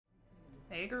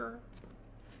Hey, girl.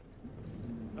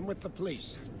 I'm with the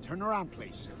police. Turn around,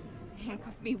 please.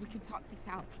 Handcuff me. We can talk this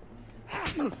out.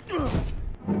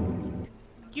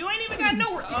 You ain't even got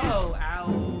nowhere. Oh, ow.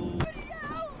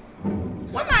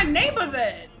 Where my neighbors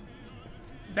at?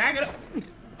 Back it up.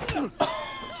 No!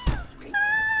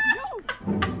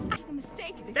 Make a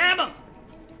mistake. Stab him!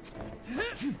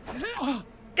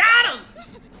 Got him!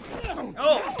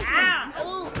 Oh,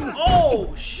 ow!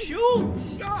 Oh, shoot!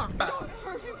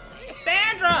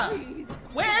 Sandra!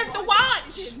 Where's the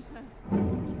watch?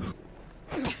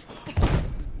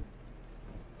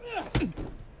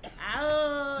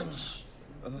 Ouch!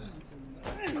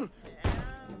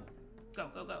 Go,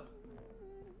 go, go.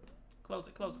 Close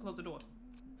it, close the door.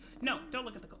 No, don't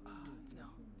look at the oh, no.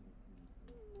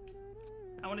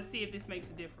 I want to see if this makes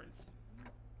a difference.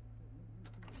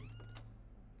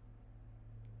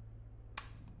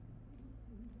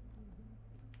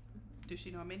 Does she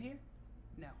know I'm in here?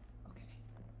 No. Okay.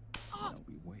 No,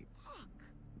 we wait. Fuck.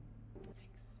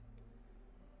 Thanks.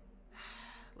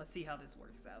 Let's see how this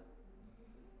works out.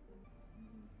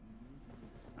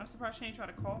 I'm surprised she ain't try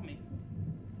to call me.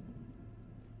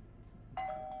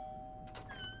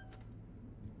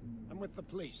 I'm with the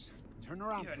police. Turn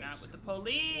around, You're please. not with the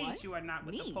police. What? You are not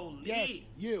with the police.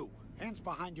 Yes, you. Hands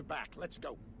behind your back. Let's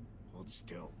go. Hold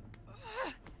still.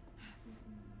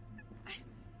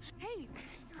 Hey,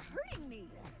 you're hurting me.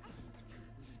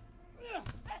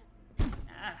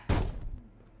 Ah.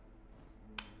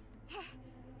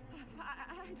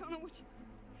 I don't know what you...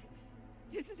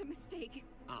 This is a mistake.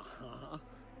 Uh-huh.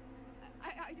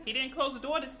 I He didn't close the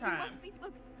door this You time. must be...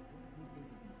 Look...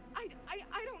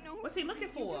 I don't know. What's he looking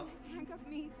You for? don't handcuff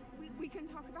me. We can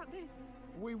talk about this.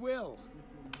 We will.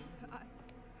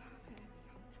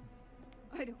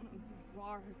 I don't know who you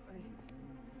are, but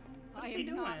What's I he am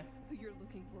doing? not who you're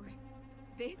looking for.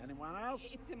 This... Anyone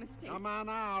else? It's a mistake. Come on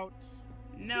out.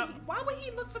 No. Please. Why would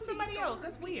he look for somebody don't else?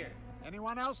 That's weird.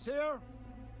 Anyone else here?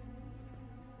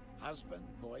 Husband,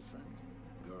 boyfriend,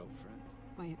 girlfriend?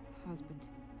 My husband.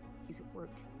 He's at work.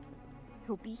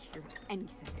 He'll be here any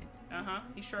second. Uh-huh.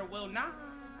 He sure will not.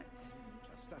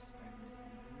 Just us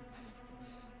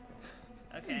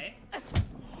then. Okay.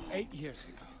 8 years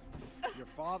ago. Your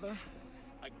father?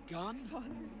 A gun? Father.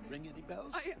 Ring any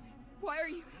bells? Why are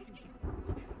you asking?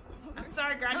 I'm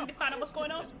sorry, girl. I need to find out what's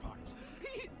going on. This part.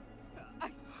 Please.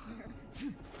 I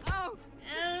swear. Oh!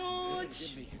 Ouch.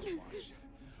 Give me his watch.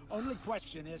 Only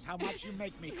question is how much you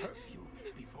make me hurt you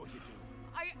before you do.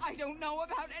 I don't know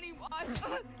about any watch.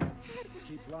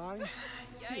 Keep lying.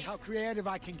 See Yikes. how creative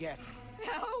I can get.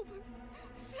 Help!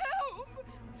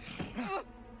 Help!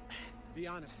 Be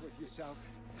honest with yourself.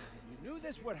 You knew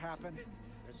this would happen.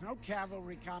 There's no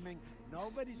cavalry coming.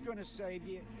 Nobody's gonna save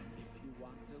you. If you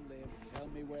want to live, tell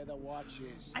me where the watch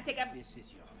is. I think I'm... This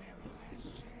is your very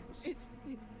last chance.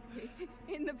 It's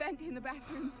in the vent in the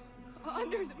bathroom.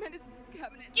 Under the medicine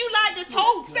cabinet. You lied this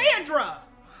whole... Sandra!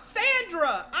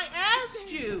 Sandra! I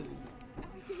asked you! I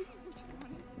gave you what you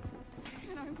wanted.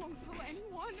 And I won't tell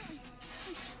anyone. I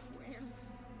swear.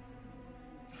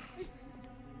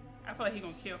 I feel like he's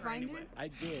gonna kill her Find anyway. it? I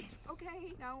did.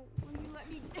 Okay, now will you let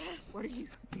me... What are you...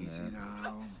 Easy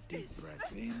now. Deep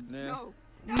breath in. No.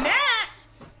 Matt!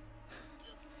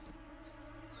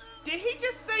 Did he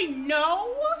just say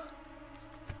no?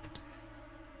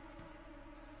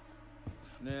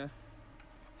 Nah.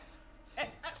 Eh.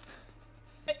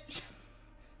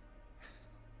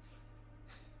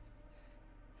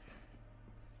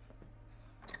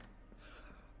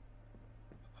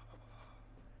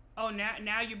 Oh,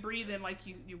 now you're breathing like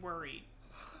you're worried.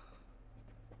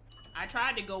 I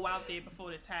tried to go out there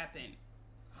before this happened,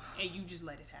 and you just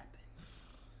let it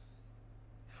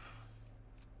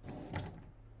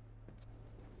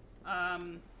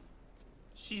happen.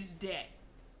 She's dead.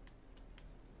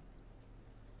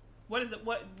 What is it?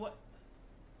 What?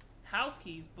 House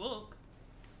keys book.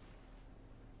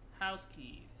 House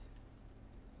keys.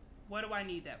 What do I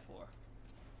need that for?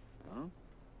 Huh?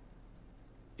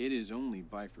 It is only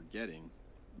by forgetting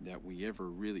that we ever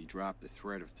really drop the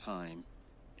thread of time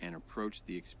and approach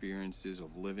the experiences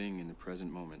of living in the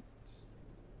present moment.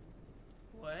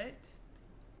 What?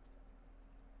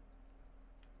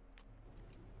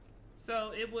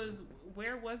 So it was,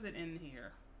 where was it in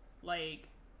here? Like,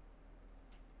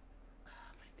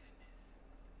 oh my goodness.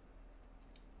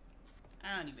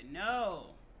 I don't even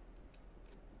know.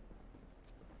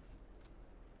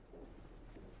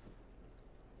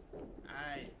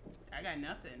 I got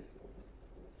nothing.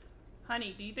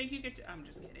 Honey, do you think you could, I'm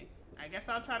just kidding. I guess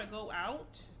I'll try to go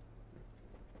out.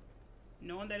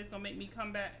 Knowing that it's gonna make me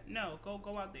come back. No, go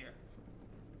out there.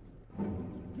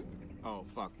 Oh,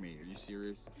 fuck me. Are you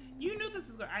serious? You knew this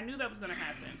was going. I knew that was going to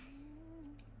happen.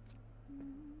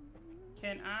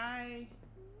 Can I?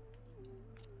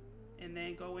 And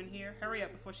then go in here. Hurry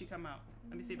up before she come out.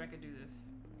 Let me see if I can do this.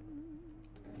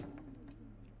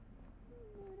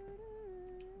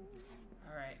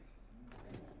 All right.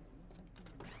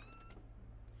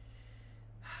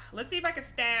 Let's see if I can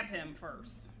stab him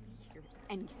first. Here,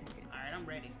 any second. All right, I'm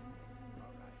ready. All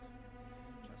right.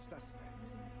 Just us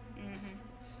then. Mm-hmm.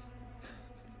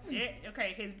 Yeah.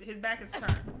 Okay. His back is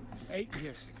turned. 8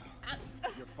 years ago.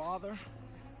 Your father?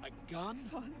 A gun?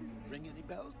 Ring any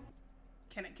bells?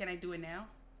 Can I do it now?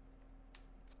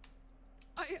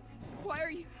 Why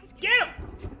are you asking? Get him!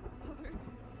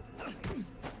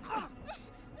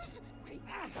 Wait,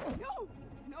 no,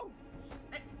 no.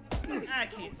 I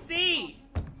can't see.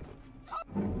 Stop.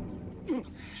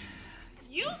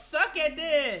 You suck at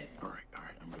this. All right,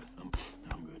 I'm good.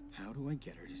 I'm good. How do I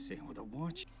get her to say with a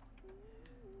watch?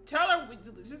 Tell her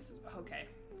just okay.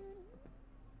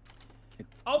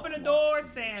 Open the door,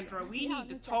 Sandra. We need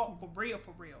to talk for real,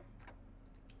 for real.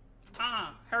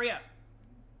 Hurry up.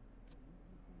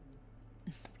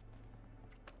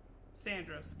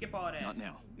 Sandra, skip all that. Not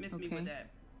now. Miss me with that.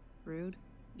 Rude.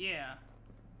 Yeah.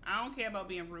 I don't care about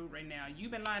being rude right now.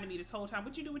 You've been lying to me this whole time.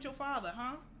 What you do with your father,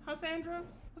 huh? Huh, Sandra?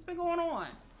 What's been going on?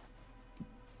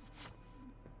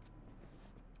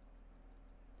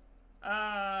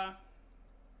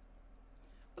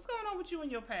 What's going on with you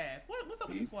and your past? What's up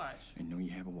with this watch? I know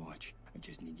you have a watch. I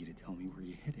just need you to tell me where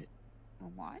you hid it. A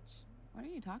watch? What are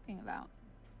you talking about?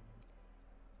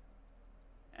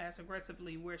 Ask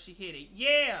aggressively where she hid it.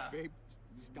 Yeah! Babe,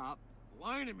 stop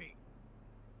lying to me.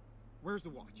 Where's the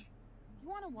watch? You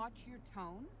want to watch your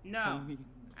tone? No. Tell me,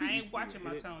 I please, ain't watching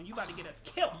my hit it. tone. You about to get us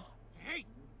killed. Hey!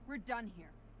 We're done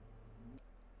here.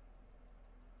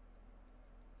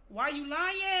 Why you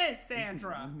lying, You've been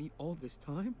Sandra? lying to me all this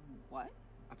time? What?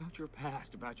 About your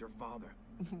past, about your father.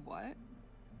 What?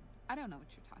 I don't know what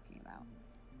you're talking about.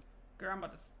 Girl, I'm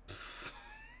about to...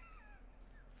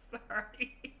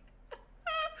 Sorry.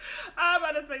 I'm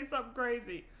about to say something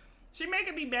crazy. She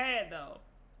making me mad, though.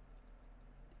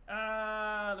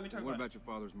 Let me talk What about about your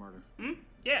father's murder? Hmm?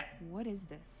 Yeah. What is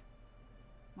this?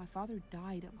 My father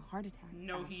died of a heart attack.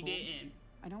 No, he asshole. didn't.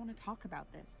 I don't want to talk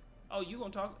about this. Oh, you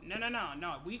gonna talk?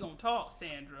 No. We gonna talk,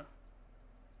 Sandra.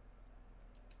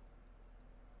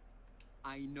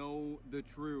 I know the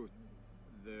truth.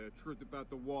 The truth about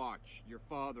the watch, your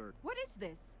father. What is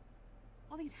this?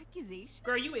 All these accusations?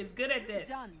 Girl, you is good at We're this.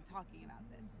 done talking about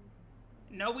this.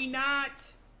 No, we not.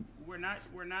 We're not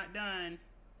done.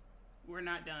 We're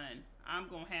not done. I'm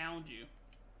gonna hound you.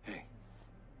 Hey,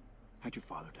 how'd your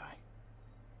father die?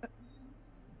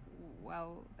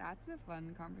 Well, that's a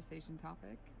fun conversation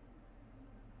topic.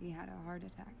 He had a heart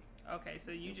attack. Okay,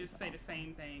 so you just say the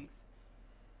same things.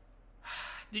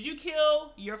 Did you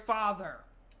kill your father?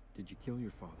 Did you kill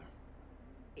your father?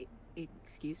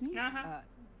 Excuse me? Uh-huh.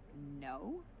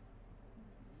 No.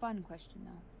 Fun question,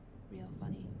 though. Real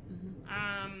funny.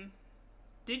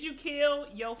 Did you kill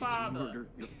your father? Did you murder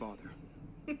your father?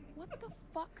 What the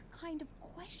fuck kind of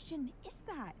question is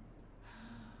that?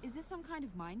 Is this some kind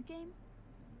of mind game?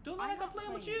 Do it I'm like I'm not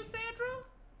playing with playing. you, Sandra?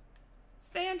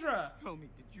 Sandra. Tell me,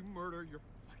 did you murder your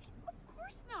fucking... Of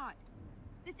course not.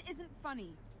 This isn't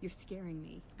funny. You're scaring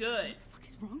me. Good. What the fuck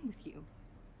is wrong with you?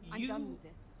 I'm done with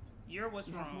this. You're what's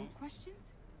You have more wrong.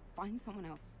 questions? Find someone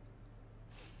else.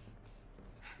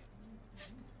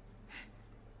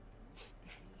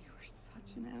 You are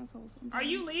such an asshole sometimes. Are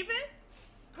you leaving?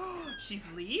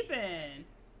 She's leaving.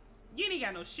 You ain't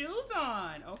got no shoes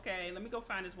on. Okay, let me go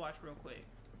find his watch real quick.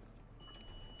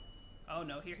 Oh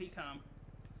no, here he come.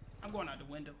 I'm going out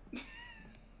the window. That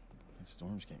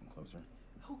storm's getting closer.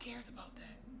 Who cares about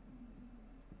that?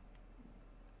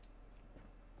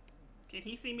 Can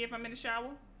he see me if I'm in the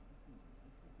shower?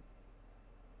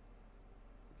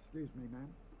 Excuse me, ma'am.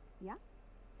 Yeah?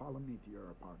 Follow me to your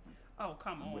apartment. Oh,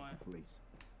 come I'm with on. the police.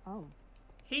 Oh.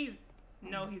 He's...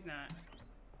 No, he's not.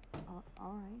 All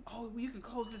right. Oh, you can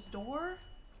close this door?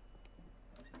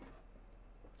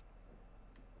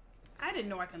 I didn't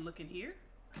know I can look in here.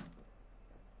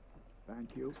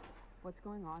 Thank you. What's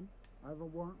going on? I have a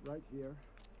warrant right here.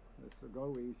 This will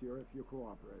go easier if you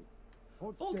cooperate.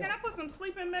 Hold Oh, still. can I put some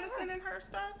sleeping medicine in her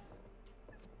stuff?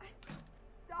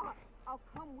 Stop! I'll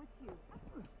come with you.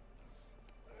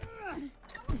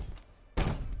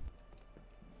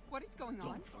 What is going on?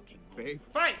 Don't fucking move. Babe,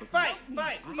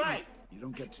 Fight! You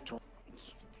don't get to talk.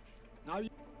 Now you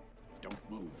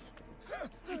don't move.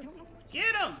 I don't know.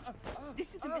 Get him!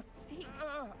 This is a mistake.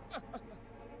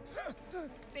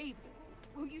 Babe,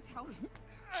 will you tell me?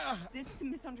 This is a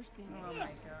misunderstanding. Oh my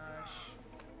gosh.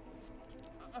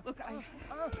 Look,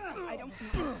 I don't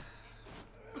know.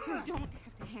 You don't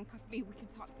have to handcuff me. We can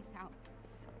talk this out.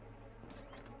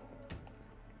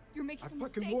 You're making a mistake. I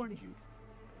fucking warned you.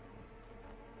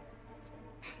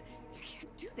 You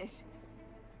can't do this.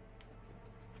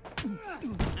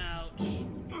 Ouch.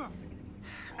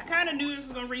 I kind of knew this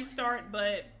was gonna restart,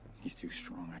 but He's too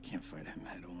strong. I can't fight him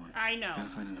head on. I know. Gotta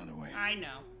find another way. I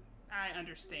know. I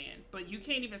understand. But you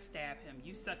can't even stab him.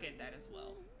 You suck at that as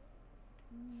well.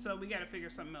 So we gotta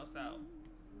figure something else out.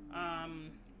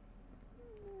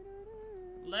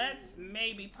 Let's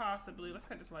maybe possibly... Let's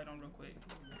cut this light on real quick.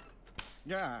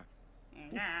 Yeah.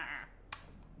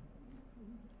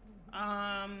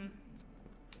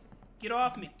 Get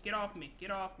off me. Get off me. Get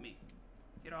off me.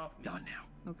 Get off me. Not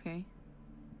now. Okay.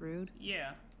 Rude.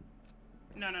 Yeah.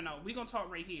 No. We gonna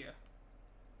talk right here.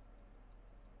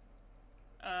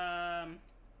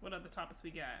 What other topics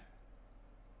we got?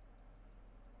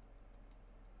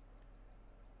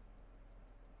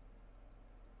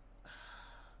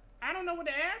 I don't know what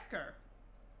to ask her.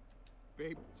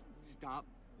 Babe, stop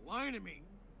lying to me.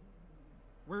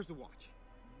 Where's the watch?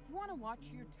 You want to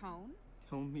watch your tone?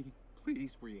 Tell me,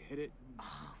 please, where you hid it.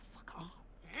 Oh, fuck off.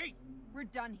 Hey! We're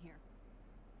done here.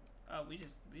 Oh, we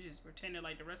just pretended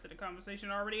like the rest of the conversation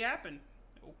already happened.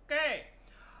 Okay.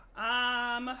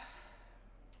 I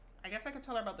guess I could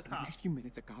tell her about the In the cop. next few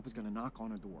minutes, a cop is gonna knock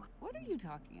on her door. What are you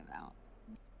talking about?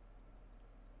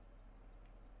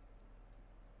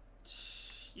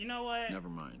 You know what? Never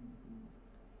mind.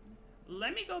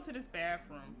 Let me go to this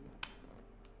bathroom.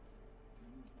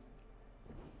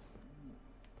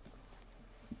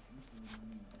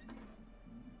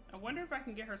 I wonder if I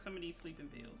can get her some of these sleeping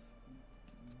pills.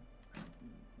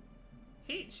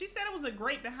 She said it was a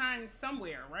grate behind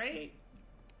somewhere, right?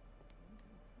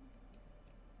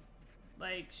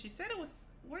 Like, she said it was...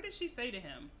 Where did she say to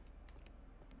him?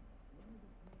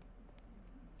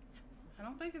 I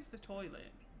don't think it's the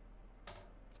toilet.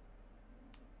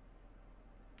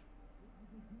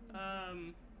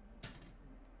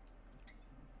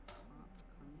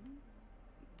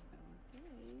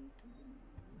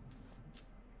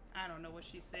 I don't know what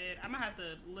she said. I'm gonna have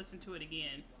to listen to it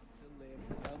again. To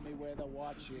live, tell me where the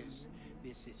watch is.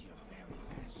 This is your very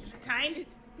best. Is it time?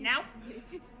 Now?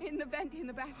 It's in the vent in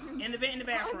the bathroom. In the vent in the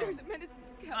bathroom. Under the medicine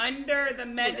cabinet. Under the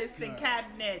medicine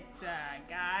cabinet.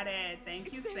 Got it.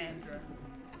 Thank you, Sandra. I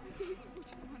gave you what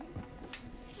you wanted,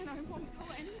 and I won't tell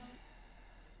anyone.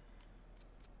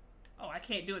 Oh, I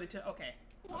can't do it until... Okay.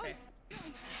 What? Okay. I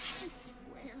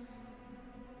swear.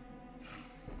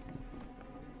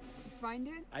 Find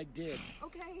it? I did.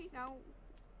 Okay, now...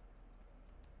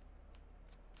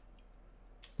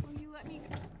 Will you let me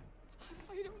go?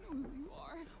 I don't know who you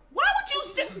are. Why would you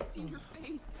still... I've seen your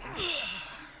face.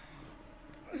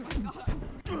 Oh my God.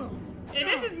 And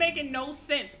this is making no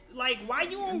sense. Like, why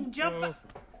you won't jump up?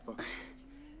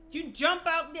 You jump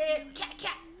out there,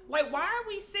 cat. Like, why are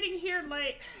we sitting here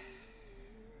like...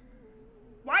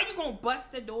 Why are you gonna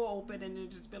bust the door open and then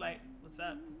just be like, what's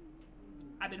up?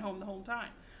 I've been home the whole time.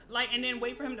 Like, and then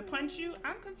wait for him to punch you?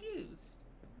 I'm confused.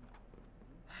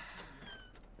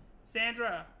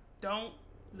 Sandra, don't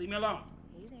leave me alone.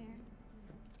 Hey there.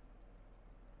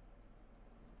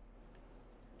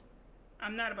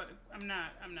 I'm not.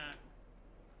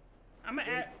 I'm gonna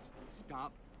add...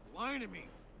 Stop lying to me.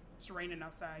 It's raining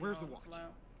outside. Where's y'all. the It's watch?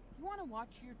 loud. You want to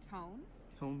watch your tone?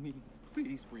 Tell me,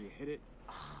 please, where you hid it.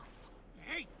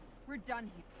 Hey! We're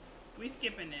done here. We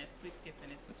skipping this. Let's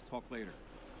talk later.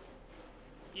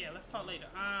 Yeah, let's talk later.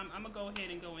 I'm gonna go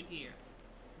ahead and go in here.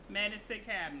 Medicine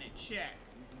cabinet, check.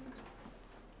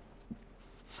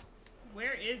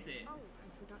 Where is it? Oh, I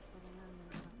forgot to put on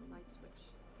the light switch.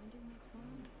 Am I doing that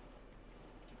tomorrow?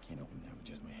 I can't open that with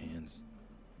just my hands.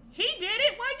 He did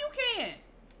it. Why you can't?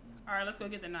 All right, let's go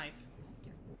get the knife.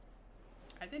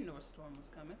 I didn't know a storm was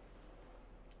coming.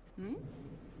 Hmm?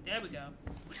 There we go.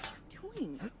 What are you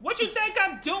doing? What you think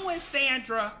I'm doing,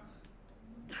 Sandra?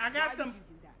 I got Why some. would you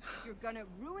do that? You're gonna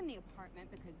ruin the apartment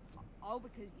because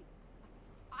you.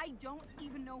 I don't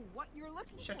even know what you're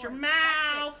looking for. Shut your That's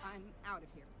mouth. it. I'm out of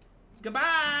here.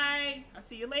 Goodbye. I'll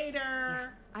see you later.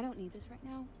 Yeah, I don't need this right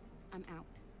now. I'm out.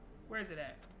 Where is it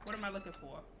at? What am I looking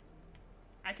for?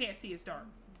 I can't see. It's dark.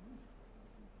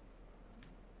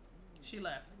 She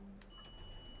left.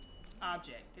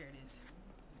 Object. There it is.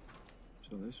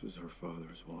 So this was her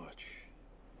father's watch.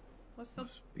 What's so...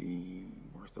 Must be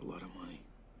worth a lot of money.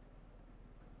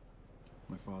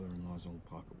 My father-in-law's old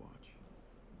pocket watch.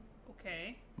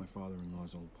 Okay. My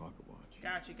father-in-law's old pocket watch.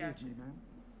 Gotcha. Excuse me, ma'am.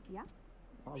 Yeah?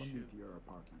 Follow me Shoot. to your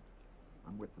apartment.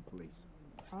 I'm with the police.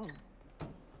 Oh.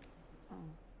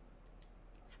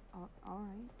 Oh. All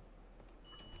right.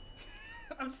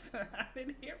 I'm just gonna hide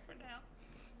in here for now.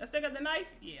 I still got the knife?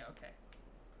 Yeah, okay.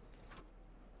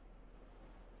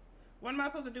 What am I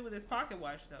supposed to do with this pocket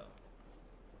watch, though?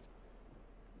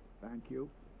 Thank you.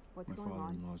 What's My going on?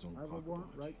 father-in-law's own I have a pocket warrant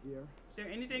watch. right here. Is there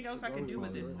anything else I can do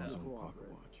with this, Father-in-law's though? own pocket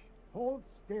watch. Hold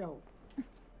still.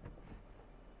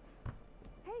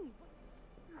 Hey,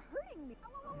 you're hurting me.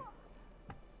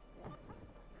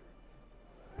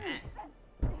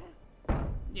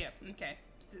 Yeah, okay.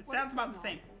 It sounds about the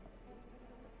same.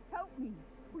 Help me.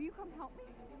 Will you come help me?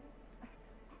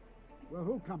 Well,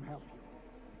 who come help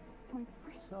you? My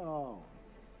friend. So,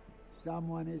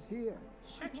 someone is here.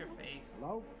 Shut your face.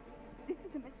 Hello? This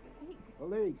is a mistake.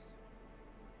 Police.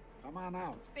 Come on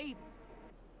out. Babe,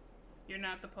 You're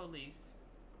not the police.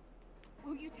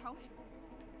 will you tell him?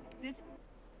 This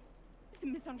is a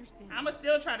misunderstanding. I'ma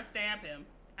still try to stab him.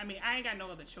 I mean, I ain't got no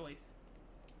other choice.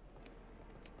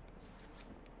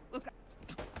 Look,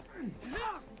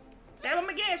 Stab him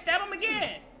again! Stab him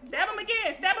again! Stab him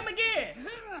again! Stab him again!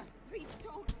 please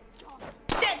don't stop.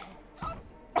 Stab! Stop.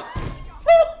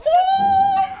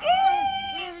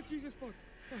 Oh, Jesus, fuck.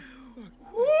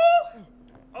 Woo!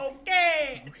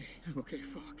 Okay. Okay,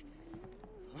 fuck.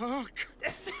 Fuck.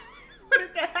 That's, what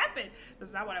did that happen?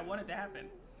 That's not what I wanted to happen.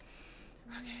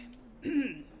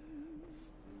 Okay.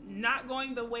 It's not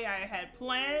going the way I had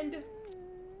planned.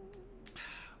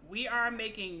 We are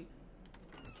making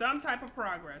some type of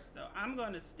progress, though. I'm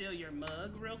going to steal your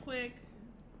mug real quick.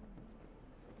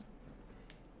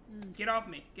 Get off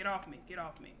me. Get off me. Get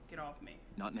off me. Get off me.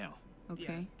 Not now.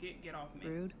 Okay. Yeah, get off me.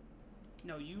 Rude.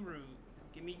 No, you rude.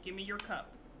 Give me your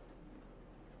cup.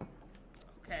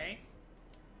 Okay.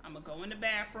 I'm gonna go in the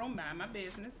bathroom, mind my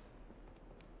business.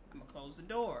 I'm gonna close the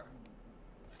door.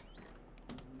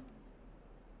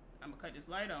 I'm gonna cut this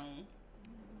light on.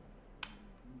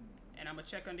 And I'm gonna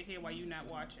check under here while you're not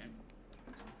watching.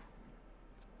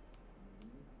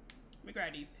 Let me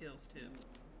grab these pills too.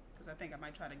 Cause I think I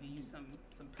might try to give you some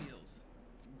pills.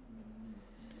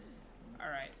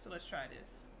 Alright, so let's try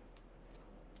this.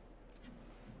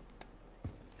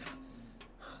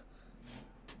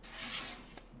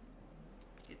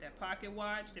 Get that pocket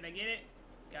watch. Did I get it?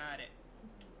 Got it.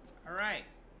 Alright.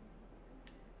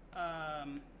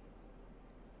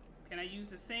 Can I use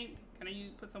the sink? Can I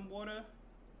put some water?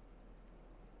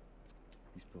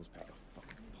 These pills pack a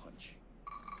fucking punch.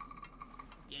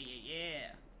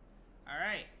 Yeah.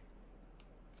 Alright.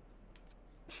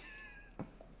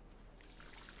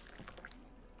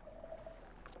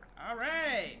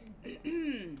 Alright.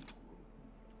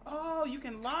 Oh, you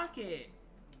can lock it.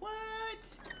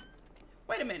 What?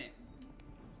 Wait a minute.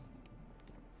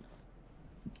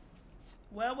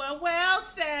 Well,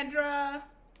 Sandra.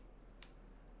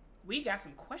 We got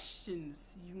some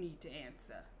questions you need to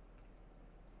answer.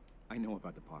 I know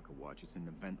about the pocket watch. It's in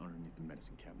the vent underneath the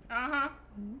medicine cabinet. Uh-huh.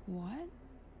 What?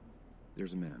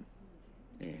 There's a man,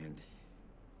 and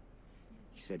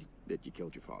he said that you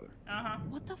killed your father. Uh-huh.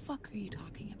 What the fuck are you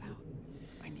talking about?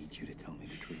 I need you to tell me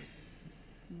the truth.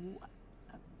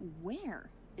 Where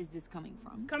is this coming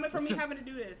from? It's coming from me Listen. having to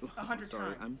do this 100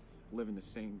 Sorry, times. I'm living the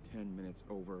same 10 minutes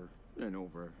over and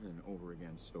over and over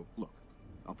again. So, look,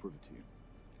 I'll prove it to you.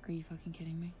 Are you fucking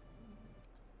kidding me?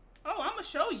 Oh, I'm gonna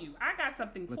show you. I got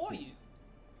something Let's for see. you.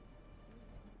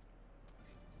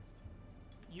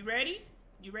 You ready?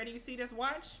 You ready to see this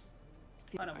watch?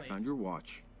 Oh, no, I wait. found your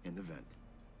watch in the vent.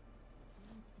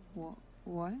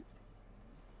 What?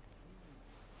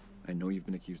 I know you've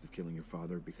been accused of killing your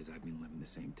father because I've been living the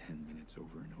same 10 minutes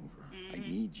over and over. I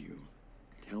need you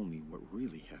to tell me what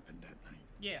really happened that night.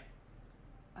 Yeah.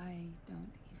 I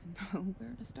don't even know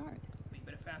where to start. We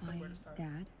better find My somewhere to start.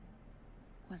 dad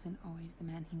wasn't always the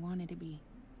man he wanted to be.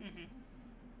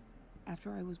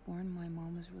 After I was born, my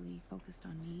mom was really focused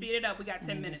on me. Speed it up. We got and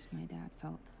 10 I minutes. guess my dad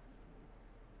felt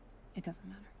it doesn't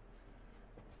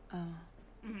matter.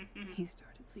 He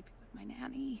started sleeping with my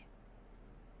nanny.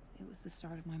 It was the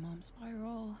start of my mom's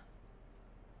spiral.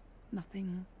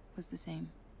 Nothing was the same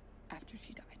after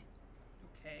she died.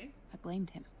 Okay. I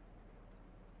blamed him.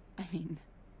 I mean,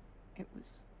 it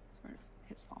was sort of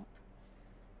his fault.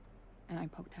 And I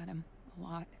poked at him a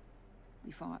lot.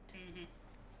 We fought.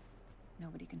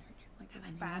 Nobody can hurt you like the Got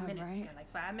ones like you 5 love, minutes. right? Got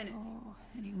like 5 minutes. Oh,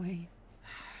 anyway.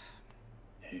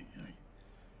 Hey,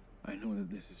 I know that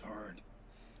this is hard,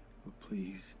 but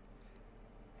please,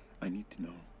 I need to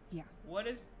know. Yeah. What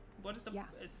is the Yeah.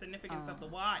 significance of the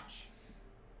watch?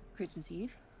 Christmas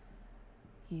Eve,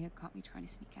 he had caught me trying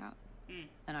to sneak out.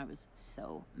 And I was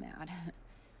so mad.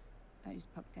 I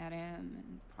just poked at him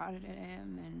and prodded at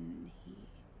him, and he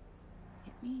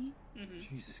hit me.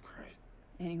 Jesus Christ.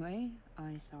 Anyway,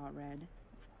 I saw red,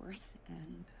 of course,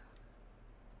 and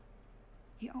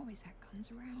He always had guns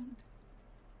around.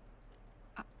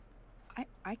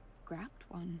 I grabbed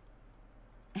one,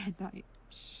 and I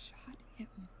shot him.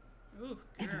 Ooh,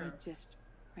 And girl. I just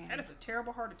ran. That is a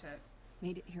terrible heart attack.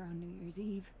 Made it here on New Year's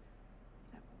Eve.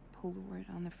 That Polaroid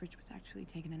on the fridge was actually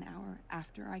taken an hour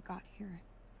after I got here.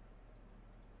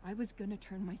 I was gonna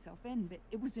turn myself in, but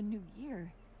it was a new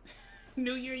year.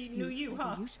 New Year, new Few you, weeks later,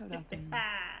 huh? You showed up and,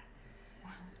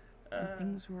 well, and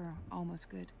things were almost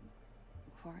good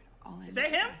before it all ended. Is that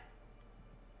him?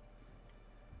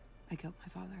 I killed my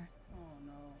father. Oh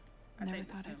no. Never think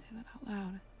thought it's I'd him. say that out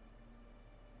loud.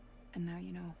 And now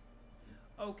you know.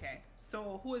 Okay,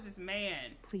 so who is this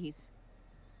man? Please,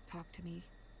 talk to me.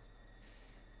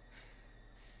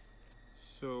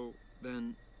 So,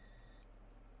 then...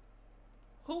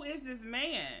 Who is this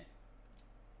man?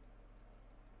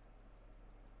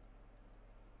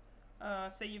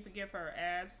 Say you forgive her.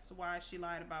 Ask why she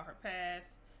lied about her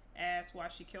past. Ask why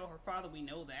she killed her father. We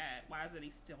know that. Why is he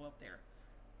still up there?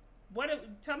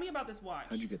 Tell me about this watch.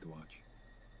 How'd you get the watch?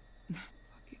 That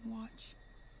fucking watch.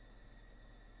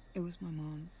 It was my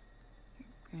mom's. Her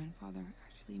grandfather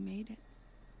actually made it.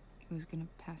 It was gonna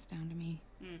pass down to me.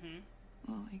 Mm-hmm.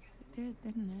 Well, I guess it did,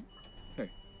 didn't it?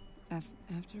 Hey.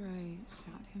 After I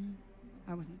shot him,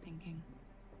 I wasn't thinking.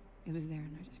 It was there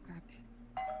and I just grabbed it.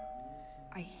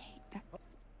 I hate that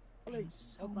thing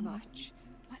so much.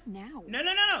 What now? No.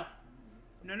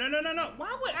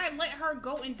 Why would I let her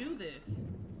go and do this?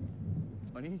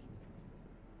 Honey?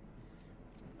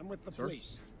 I'm with the Sir?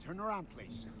 police. Turn around,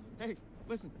 please. Hey,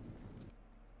 listen.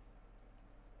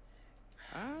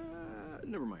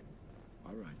 Never mind.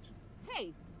 All right.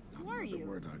 Hey, who Not are another you?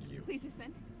 word out of you. Please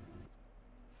listen.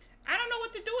 I don't know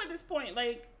what to do at this point.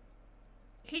 Like,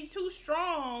 he too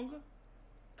strong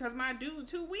because my dude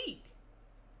too weak.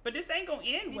 But this ain't gonna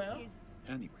end This well. is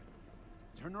Anyway,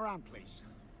 turn around, please.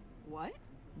 what?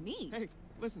 Me? Hey,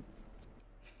 listen.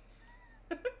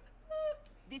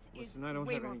 This is Listen, I don't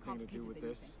way have more anything to do complicated with than you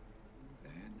this.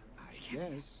 Then I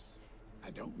guess I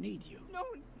don't need you.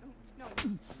 think. No.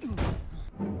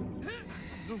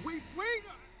 No, wait!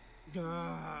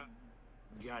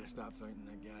 Gotta stop fighting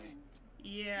that guy.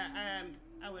 Yeah,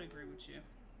 I would agree with you.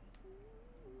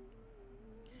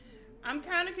 I'm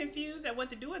kind of confused at what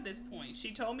to do at this point.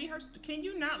 She told me can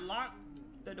you not lock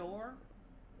the door?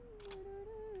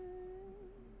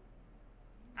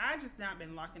 I just not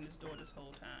been locking this door this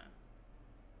whole time.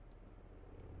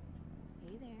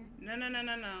 Hey there.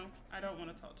 No. I don't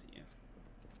want to talk to you.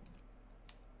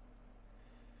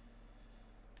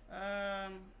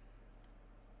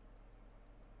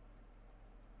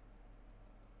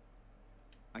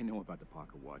 I know about the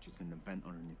pocket watch. It's in the vent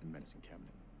underneath the medicine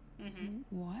cabinet. Mm-hmm.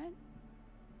 What?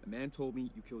 A man told me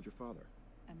you killed your father.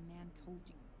 A man told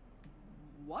you.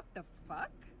 What the fuck?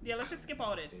 Yeah, let's just skip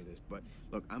all Say this. this, but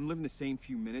look, I'm living the same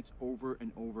few minutes over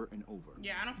and over and over.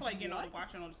 Yeah, I don't feel like getting on What?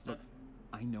 watching all this stuff. Look,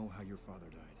 I know how your father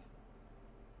died.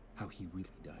 How he really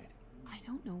died. I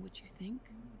don't know what you think,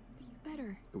 but you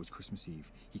better. It was Christmas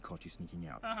Eve. He caught you sneaking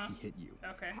out. Uh-huh. He hit you.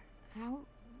 Okay. How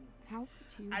could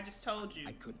you? I just told you.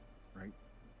 I couldn't, right?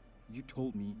 You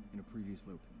told me in a previous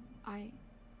loop.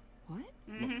 What?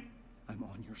 Mm-hmm. Look, I'm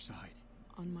on your side.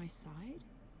 On my side?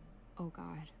 Oh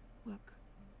God, look,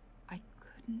 I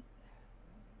couldn't.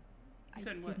 I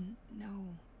Couldn't what? didn't know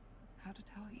how to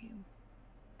tell you.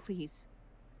 Please,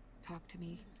 talk to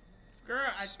me. Girl,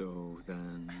 So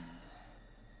then...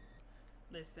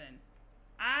 listen.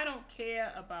 I don't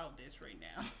care about this right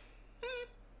now.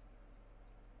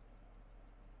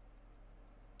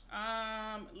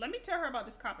 Let me tell her about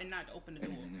this cop and not open the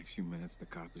And door. in the next few minutes, the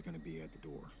cop is going to be at the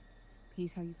door.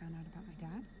 He's how you found out about my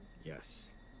dad? Yes.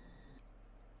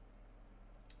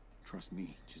 Trust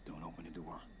me, just don't open the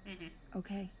door. Mm-hmm.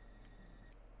 Okay.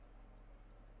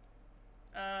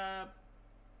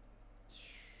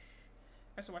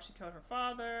 Asked her why she killed her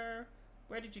father.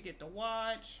 Where did you get the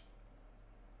watch?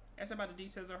 Asked her about the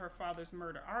details of her father's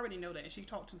murder. I already know that, and she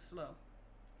talked too slow.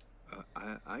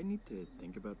 I need to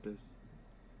think about this.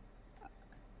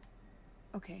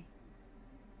 Okay.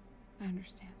 I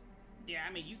understand. Yeah,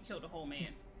 I mean, you killed the whole man.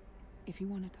 Just, if you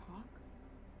want to talk,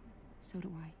 so do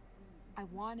I. I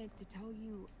wanted to tell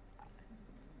you. I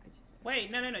just. Wait,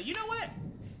 no. You know what?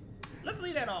 Let's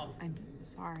leave that off. I'm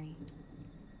sorry.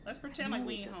 Let's I pretend like know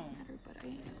we it ain't doesn't home. matter, but I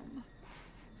am.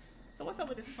 So what's up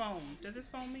with this phone? Does this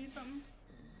phone mean something?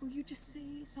 Will you just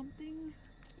say something?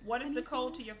 What is the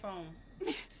code to Anything? your phone?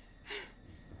 I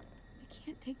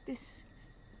can't take this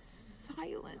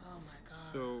silence. Oh my god.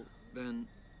 So, then...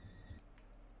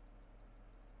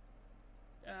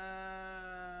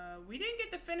 We didn't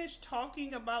get to finish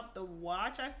talking about the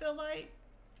watch, I feel like.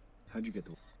 How'd you get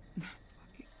the...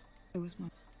 It was my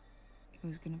it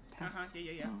was gonna pass.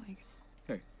 Yeah. Oh,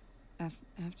 Hey.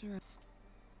 After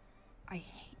I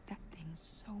hate that thing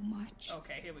so much.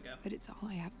 Okay, here we go. But it's all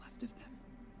I have left of them.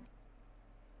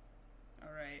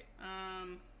 All right.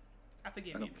 I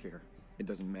forgive I you. don't care. It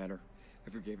doesn't matter. I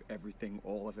forgave everything,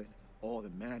 all of it. All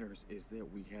that matters is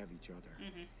that we have each other.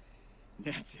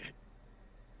 That's it.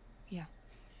 Yeah.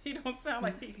 He don't sound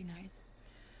like That'd be nice.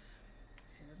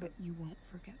 But you won't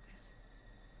forget this.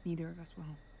 Neither of us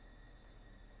will.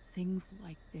 Things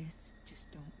like this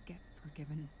just don't get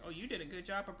forgiven. Oh, you did a good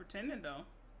job of pretending, though.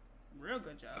 Real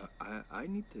good job. I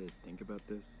need to think about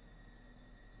this.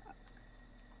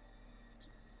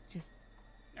 Just,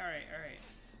 All right.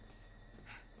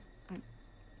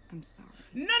 I'm sorry.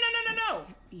 No. I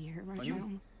can't be here right now.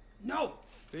 No.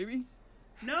 Baby?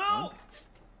 No.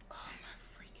 Oh, my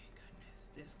freaking goodness.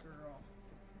 This girl.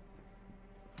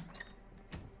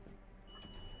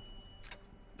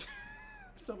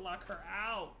 To lock her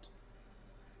out.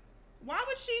 Why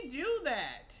would she do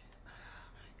that? Oh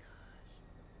my gosh.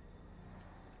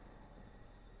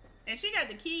 And she got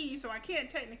the key, so I can't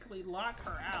technically lock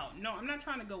her out. No, I'm not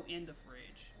trying to go in the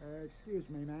fridge. Excuse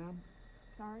me, ma'am.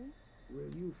 Sorry?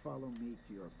 Will you follow me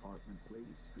to your apartment,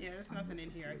 please? Yeah, there's nothing in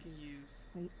here I can use.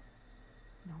 Wait.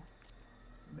 No.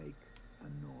 Make a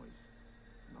noise,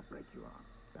 and I'll break your arm.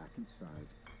 Back inside.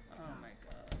 Oh my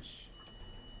gosh.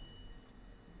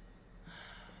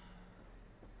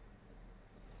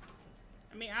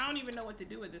 I mean, I don't even know what to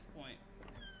do at this point.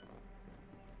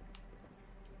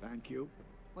 Thank you.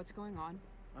 What's going on?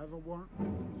 I have a warrant.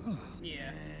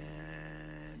 Yeah.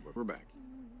 And we're back.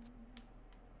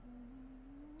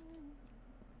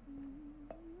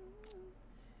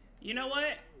 You know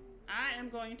what? I am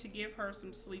going to give her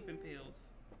some sleeping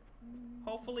pills.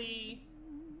 Hopefully,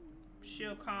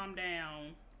 she'll calm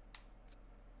down.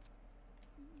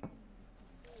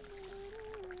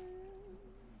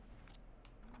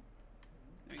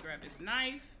 Let me grab this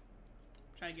knife.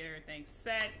 Try to get everything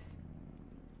set.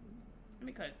 Let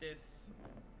me cut this.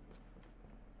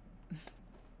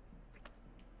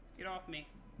 Get off me.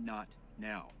 Not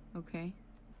now. Okay.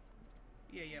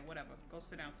 Yeah, whatever. Go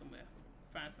sit down somewhere.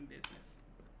 Find some business.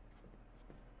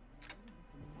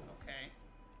 Okay.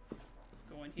 Let's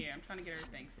go in here. I'm trying to get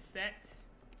everything set.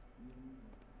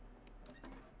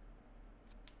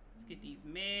 Let's get these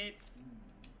meds.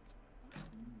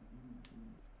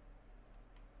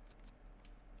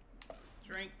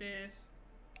 Drink this.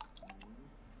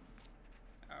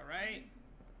 Alright.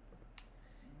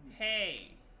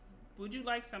 Hey, would you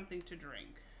like something to drink?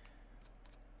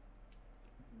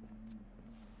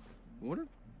 Water?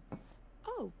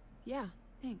 Oh, yeah,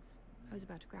 thanks. I was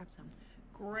about to grab some.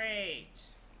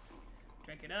 Great.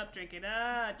 Drink it up, drink it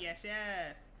up.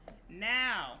 Yes.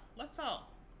 Now, let's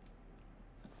talk.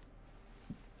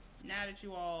 Now that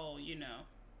you all, you know.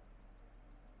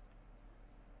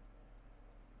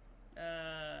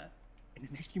 In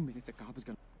the next few minutes, a cop is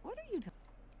gonna... What are you talking?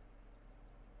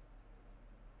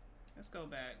 Let's go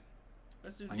back.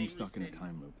 Let's do. I'm stuck in a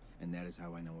time loop, and that is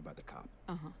how I know about the cop.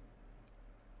 Uh-huh.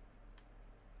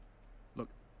 Look,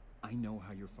 I know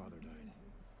how your father died.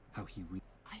 How he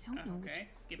I don't know Okay.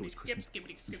 It Skippity, was skip, Christmas.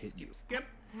 skippity, He hit skip, you. skip.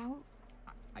 How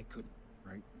I couldn't,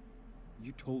 right?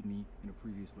 You told me in a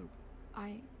previous loop.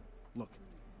 I... Look,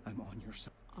 I'm on your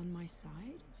side. On my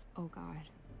side? Oh, God.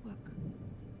 Look,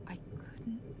 I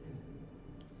couldn't...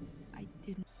 I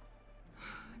didn't...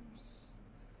 I'm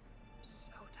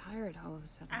so tired all of a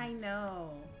sudden. I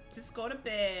know. Just go to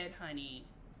bed, honey.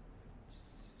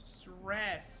 Just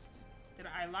rest. Did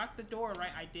I lock the door?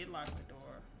 Right, I did lock the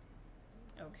door.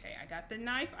 Okay, I got the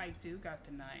knife. I do got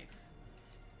the knife.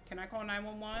 Can I call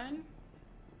 911?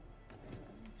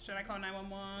 Should I call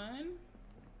 911?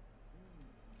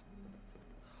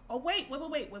 Oh, wait.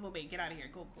 Get out of here.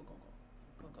 Go.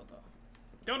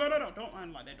 Don't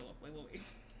unlock that door. Wait.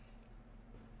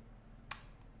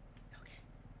 Okay.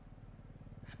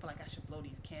 I feel like I should blow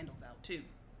these candles out, too.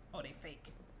 Oh, they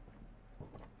fake.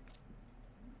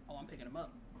 Oh, I'm picking them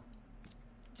up.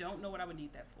 Don't know what I would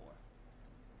need that for.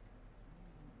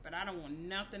 But I don't want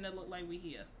nothing to look like we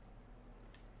here.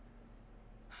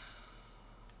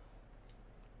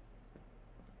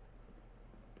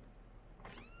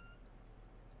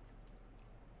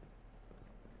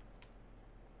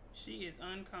 She is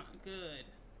good.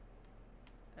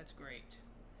 That's great.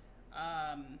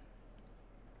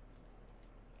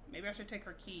 Maybe I should take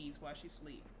her keys while she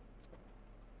sleep.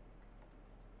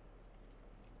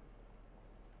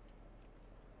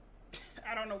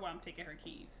 I don't know why I'm taking her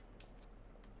keys.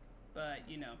 But,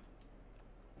 you know.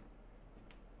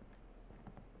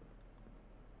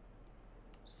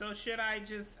 So should I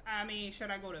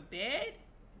go to bed?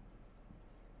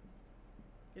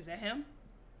 Is that him?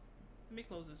 Let me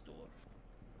close this door.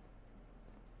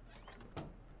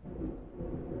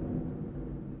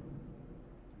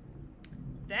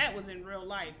 That was in real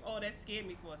life. Oh, that scared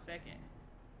me for a second.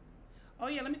 Oh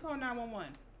yeah, let me call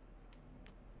 911.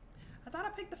 I thought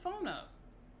I picked the phone up.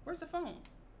 Where's the phone?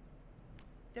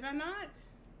 Did I not?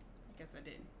 I guess I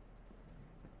didn't.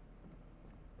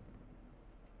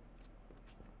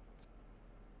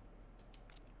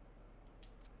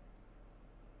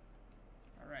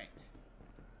 All right.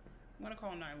 I'm gonna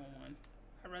call 911.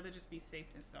 I'd rather just be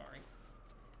safe than sorry.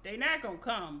 They not gonna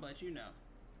come, but you know.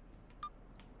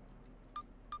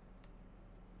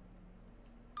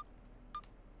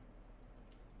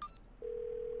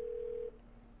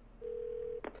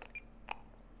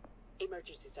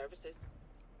 Emergency services.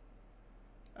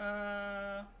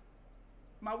 My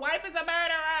wife is a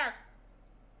murderer.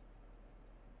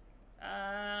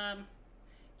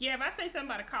 Yeah, if I say something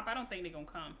about a cop, I don't think they're gonna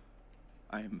come.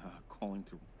 I am calling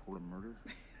to report a murder.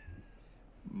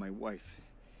 My wife,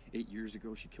 8 years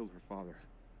ago, she killed her father.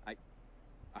 I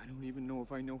don't even know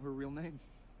if I know her real name.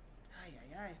 Ay,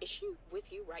 ay, ay. Is she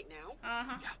with you right now?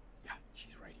 Uh-huh. Yeah,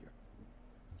 she's right here.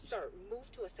 Sir, move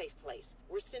to a safe place.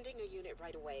 We're sending a unit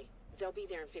right away. They'll be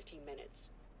there in 15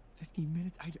 minutes. 15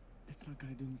 minutes? That's not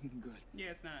gonna do me any good. Yeah,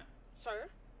 it's not. Sir?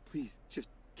 Please, just,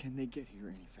 can they get here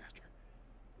any faster?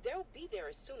 They'll be there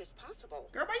as soon as possible.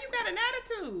 Girl, why you got an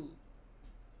attitude?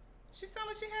 She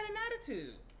sounded like she had an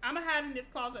attitude. I'm gonna hide in this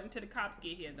closet until the cops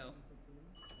get here, though.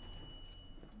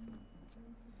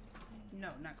 No,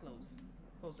 not close.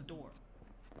 Close the door.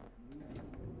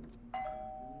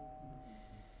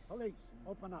 Police,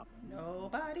 open up.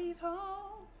 Nobody's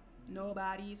home.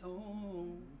 Nobody's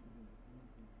home.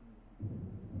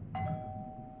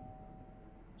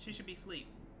 She should be asleep.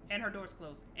 And her door's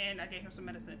closed. And I gave her some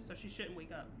medicine, so she shouldn't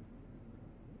wake up.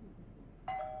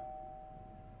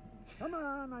 Come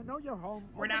on, I know you're home.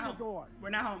 We're not home. Door. We're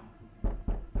not home.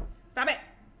 Stop it.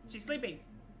 She's sleeping.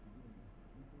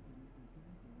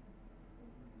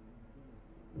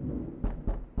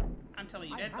 I'm telling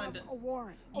you, that thunder. I have a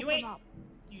warrant. You Open ain't. up.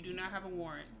 You do not have a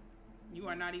warrant. You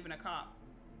are not even a cop.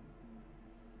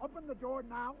 Open the door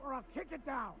now, or I'll kick it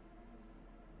down.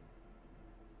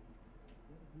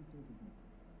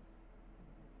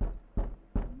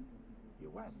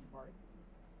 You asked for it.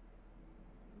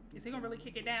 Is he gonna really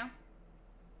kick it down?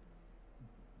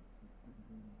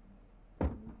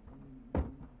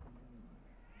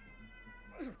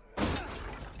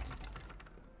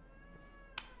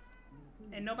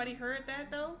 And nobody heard that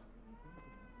though?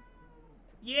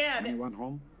 Yeah. Anyone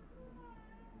home?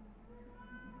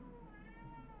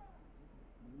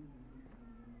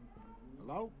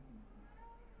 Hello?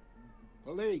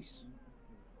 Police.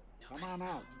 Come on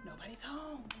out. Nobody's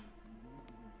home.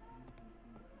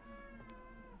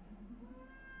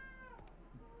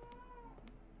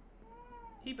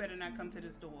 He better not come to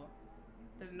this door.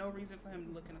 There's no reason for him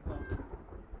to look in the closet.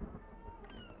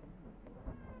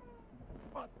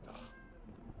 What the?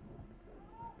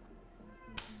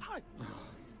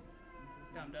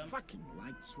 Dum-dum. Fucking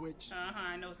light switch. Uh-huh,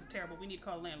 I know this is terrible. We need to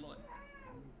call the landlord.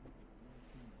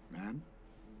 Ma'am?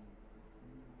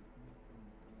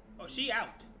 Oh, she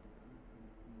out.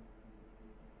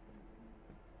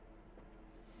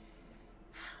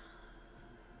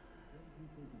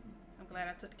 I'm glad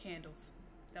I took the candles.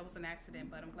 That was an accident,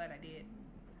 but I'm glad I did.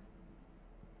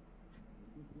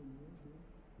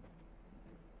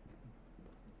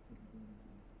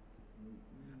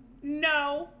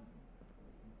 No.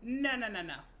 No, no, no,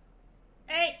 no.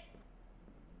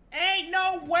 Ain't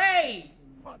no way.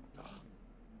 What the?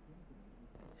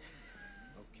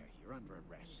 Okay, you're under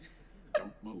arrest.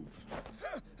 Don't move.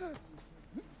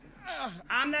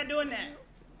 I'm not doing that.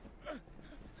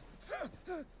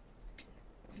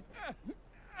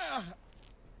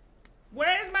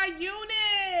 Where's my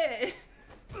unit?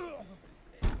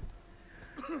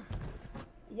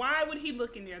 Why would he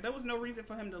look in there? There was no reason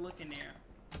for him to look in there.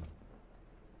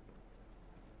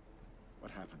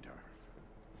 What happened to her?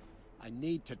 I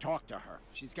need to talk to her.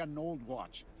 She's got an old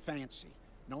watch. Fancy.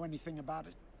 Know anything about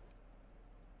it?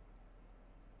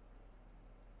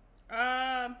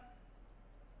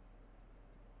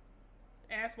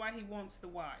 Ask why he wants the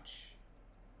watch.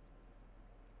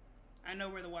 I know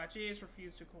where the watch is.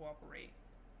 Refuse to cooperate.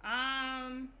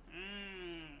 I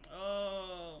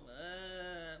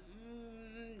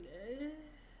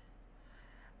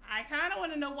kind of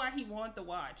want to know why he wants the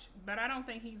watch, but I don't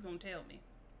think he's gonna tell me.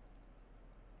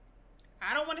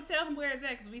 I don't want to tell him where it's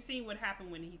at because we seen what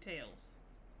happened when he tells.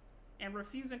 And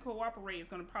refusing to cooperate is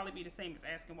gonna probably be the same as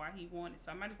asking why he wanted.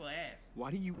 So I might as well ask.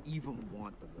 Why do you even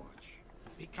want the watch?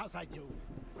 Because I do.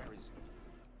 Where is it?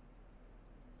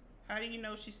 How do you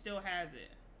know she still has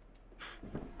it?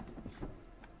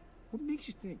 What makes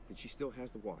you think that she still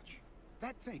has the watch?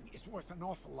 That thing is worth an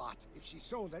awful lot. If she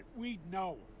sold it, we'd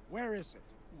know. Where is it?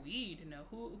 We'd know.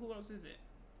 Who else is it?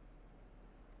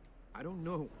 I don't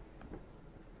know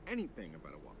anything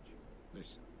about a watch.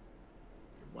 Listen,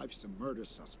 your wife's a murder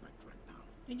suspect right now.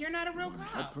 And you're not a real You wanna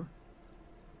cop. help her?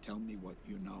 Tell me what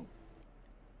you know.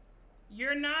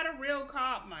 You're not a real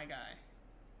cop, my guy.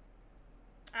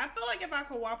 I feel like if I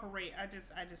cooperate, I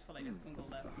just feel like it's gonna go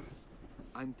left.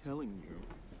 I'm telling you,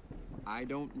 I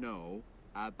don't know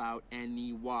about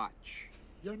any watch.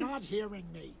 You're not hearing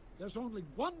me. There's only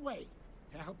one way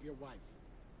to help your wife.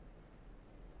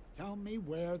 Tell me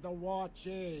where the watch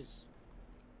is.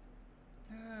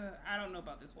 I don't know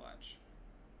about this watch.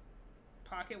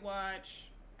 Pocket watch,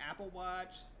 Apple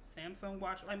Watch, Samsung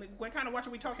watch. I mean, what kind of watch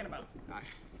are we talking about?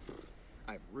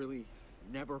 I've really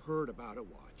never heard about a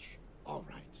watch. All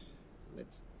right,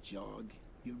 let's jog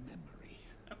your memory.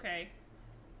 Okay.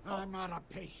 I'm out of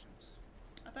patience.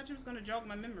 I thought you was gonna jog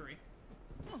my memory.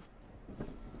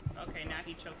 Okay, now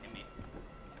he choking me.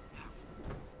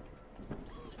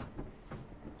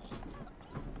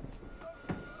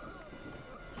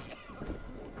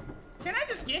 Can I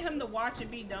just get him to watch and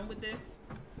be done with this?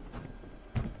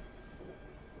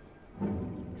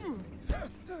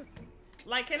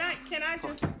 Like, can I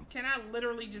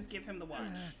literally just give him the watch?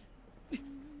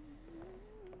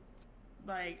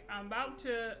 Like, I'm about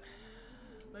to,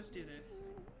 let's do this.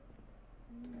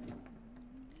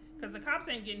 Cause the cops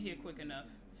ain't getting here quick enough.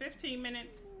 15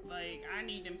 minutes, like, I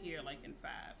need them here like in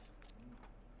 5.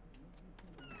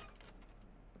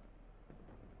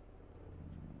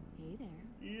 Hey there.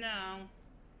 No.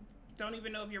 Don't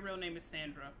even know if your real name is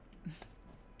Sandra.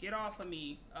 Get off of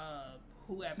me,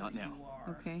 whoever Not now. you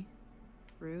are. Okay.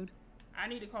 Rude. I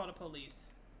need to call the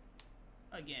police.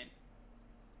 Again.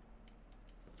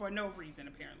 For no reason,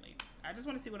 apparently. I just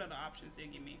want to see what other options they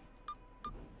give me.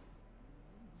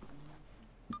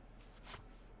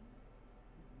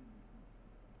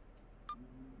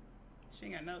 She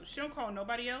ain't got no. She don't call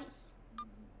nobody else.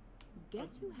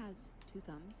 Guess who has 2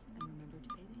 thumbs and remembered to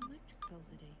pay the electric bill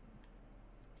today?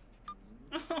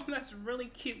 Oh, that's really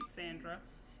cute, Sandra.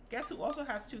 Guess who also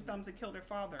has 2 thumbs and killed her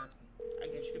father? I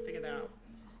guess you can figure that out.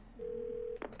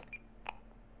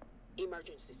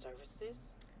 Emergency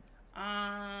services.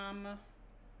 My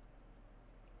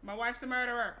wife's a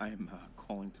murderer. I am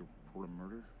calling to report a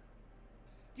murder.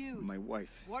 Dude, My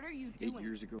wife, what are you doing? 8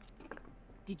 years ago.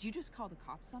 Did you just call the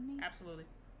cops on me? Absolutely.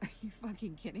 Are you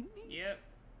fucking kidding me? Yep.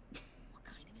 What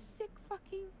kind of sick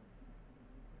fucking...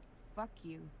 Fuck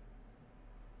you.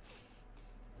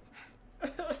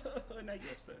 Now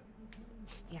you're upset.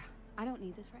 Yeah, I don't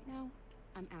need this right now.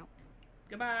 I'm out.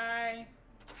 Goodbye.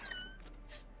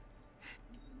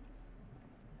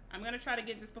 I'm gonna try to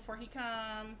get this before he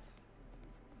comes.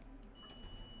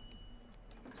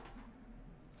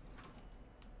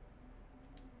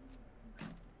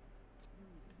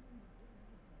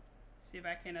 See if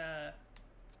I can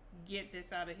get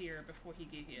this out of here before he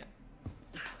get here.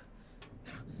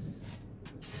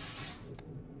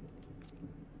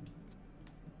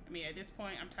 I mean, at this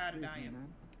point, I'm tired of dying.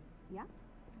 Yeah?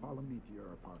 Follow me to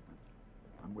your apartment.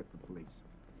 I'm with the police.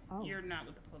 Oh. You're not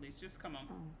with the police. Just come on.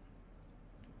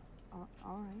 Oh.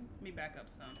 All right. Let me back up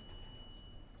some.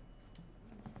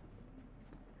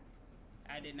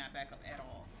 I did not back up at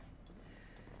all.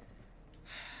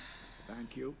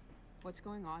 Thank you. What's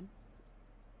going on?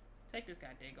 Take this guy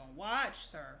daggone watch,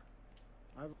 sir.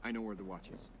 I know where the watch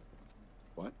is.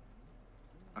 What?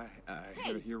 I Hey,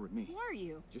 have it here with me. Who are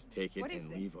you? Just take it What is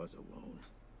and this? leave us alone.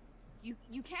 You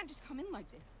can't just come in like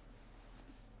this.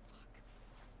 Fuck.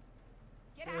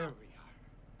 Get There out. we are.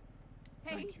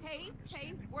 Hey, Thank you for hey,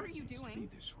 understanding what why are it you needs to doing? Be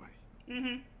this way.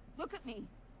 Mm-hmm. Look at me.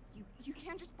 You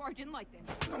can't just barge in like this.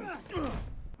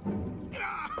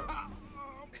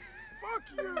 Fuck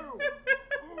you!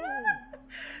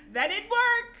 That didn't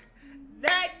work.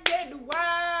 That didn't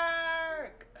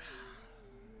work.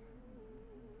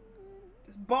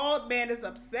 This bald man is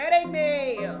upsetting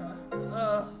me.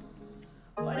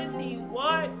 What does he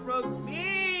want from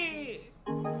me?